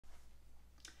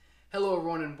Hello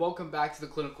everyone and welcome back to the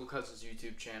Clinical Cousins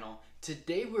YouTube channel.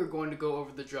 Today we're going to go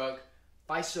over the drug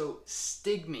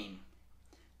Physostigmine.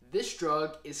 This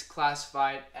drug is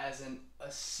classified as an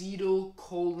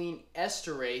acetylcholine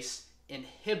esterase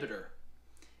inhibitor.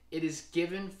 It is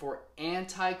given for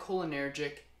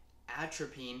anticholinergic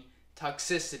atropine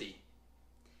toxicity.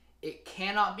 It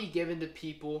cannot be given to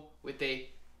people with a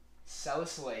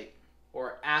salicylate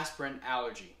or aspirin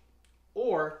allergy,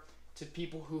 or to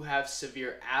people who have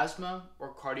severe asthma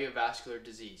or cardiovascular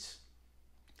disease.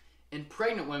 In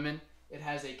pregnant women, it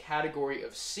has a category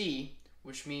of C,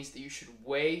 which means that you should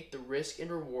weigh the risk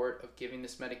and reward of giving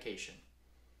this medication.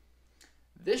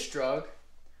 This drug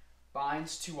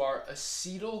binds to our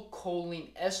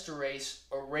acetylcholine esterase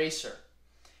eraser.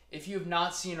 If you have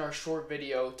not seen our short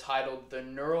video titled The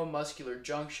Neuromuscular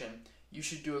Junction, you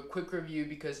should do a quick review,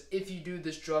 because if you do,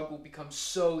 this drug will become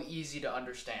so easy to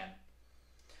understand.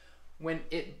 When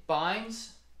it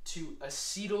binds to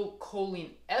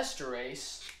acetylcholine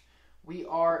esterase, we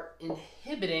are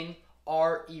inhibiting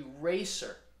our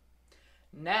eraser.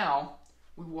 Now,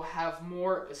 we will have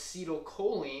more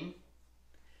acetylcholine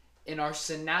in our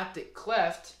synaptic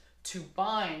cleft to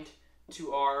bind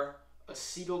to our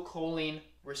acetylcholine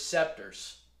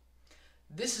receptors.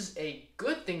 This is a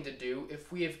good thing to do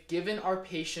if we have given our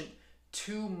patient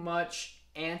too much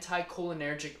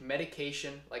anticholinergic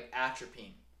medication like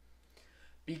atropine.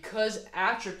 Because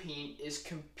atropine is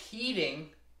competing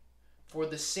for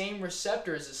the same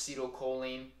receptor as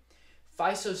acetylcholine,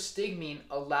 physostigmine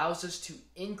allows us to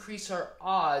increase our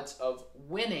odds of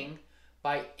winning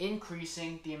by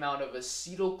increasing the amount of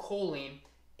acetylcholine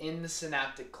in the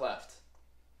synaptic cleft.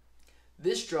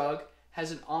 This drug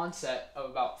has an onset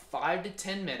of about 5 to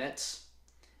 10 minutes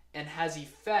and has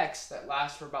effects that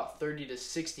last for about 30 to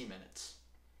 60 minutes.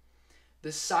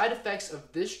 The side effects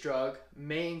of this drug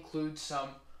may include some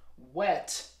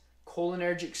wet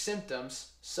cholinergic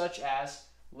symptoms such as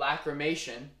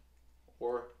lacrimation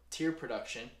or tear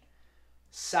production,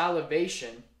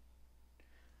 salivation,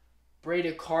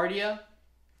 bradycardia,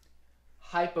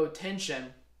 hypotension,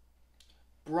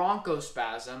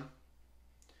 bronchospasm,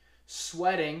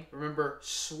 sweating. Remember,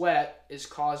 sweat is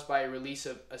caused by a release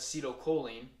of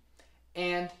acetylcholine,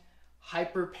 and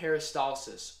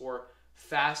hyperperistalsis or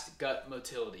fast gut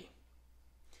motility.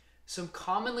 Some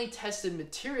commonly tested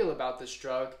material about this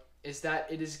drug is that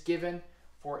it is given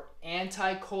for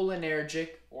anticholinergic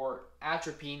or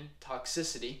atropine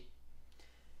toxicity.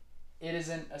 It is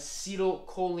an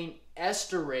acetylcholine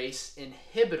esterase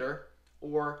inhibitor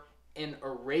or an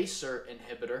eraser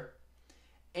inhibitor,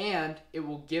 and it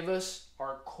will give us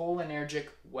our cholinergic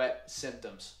wet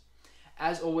symptoms.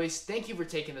 As always, thank you for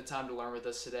taking the time to learn with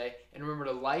us today, and remember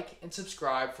to like and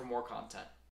subscribe for more content.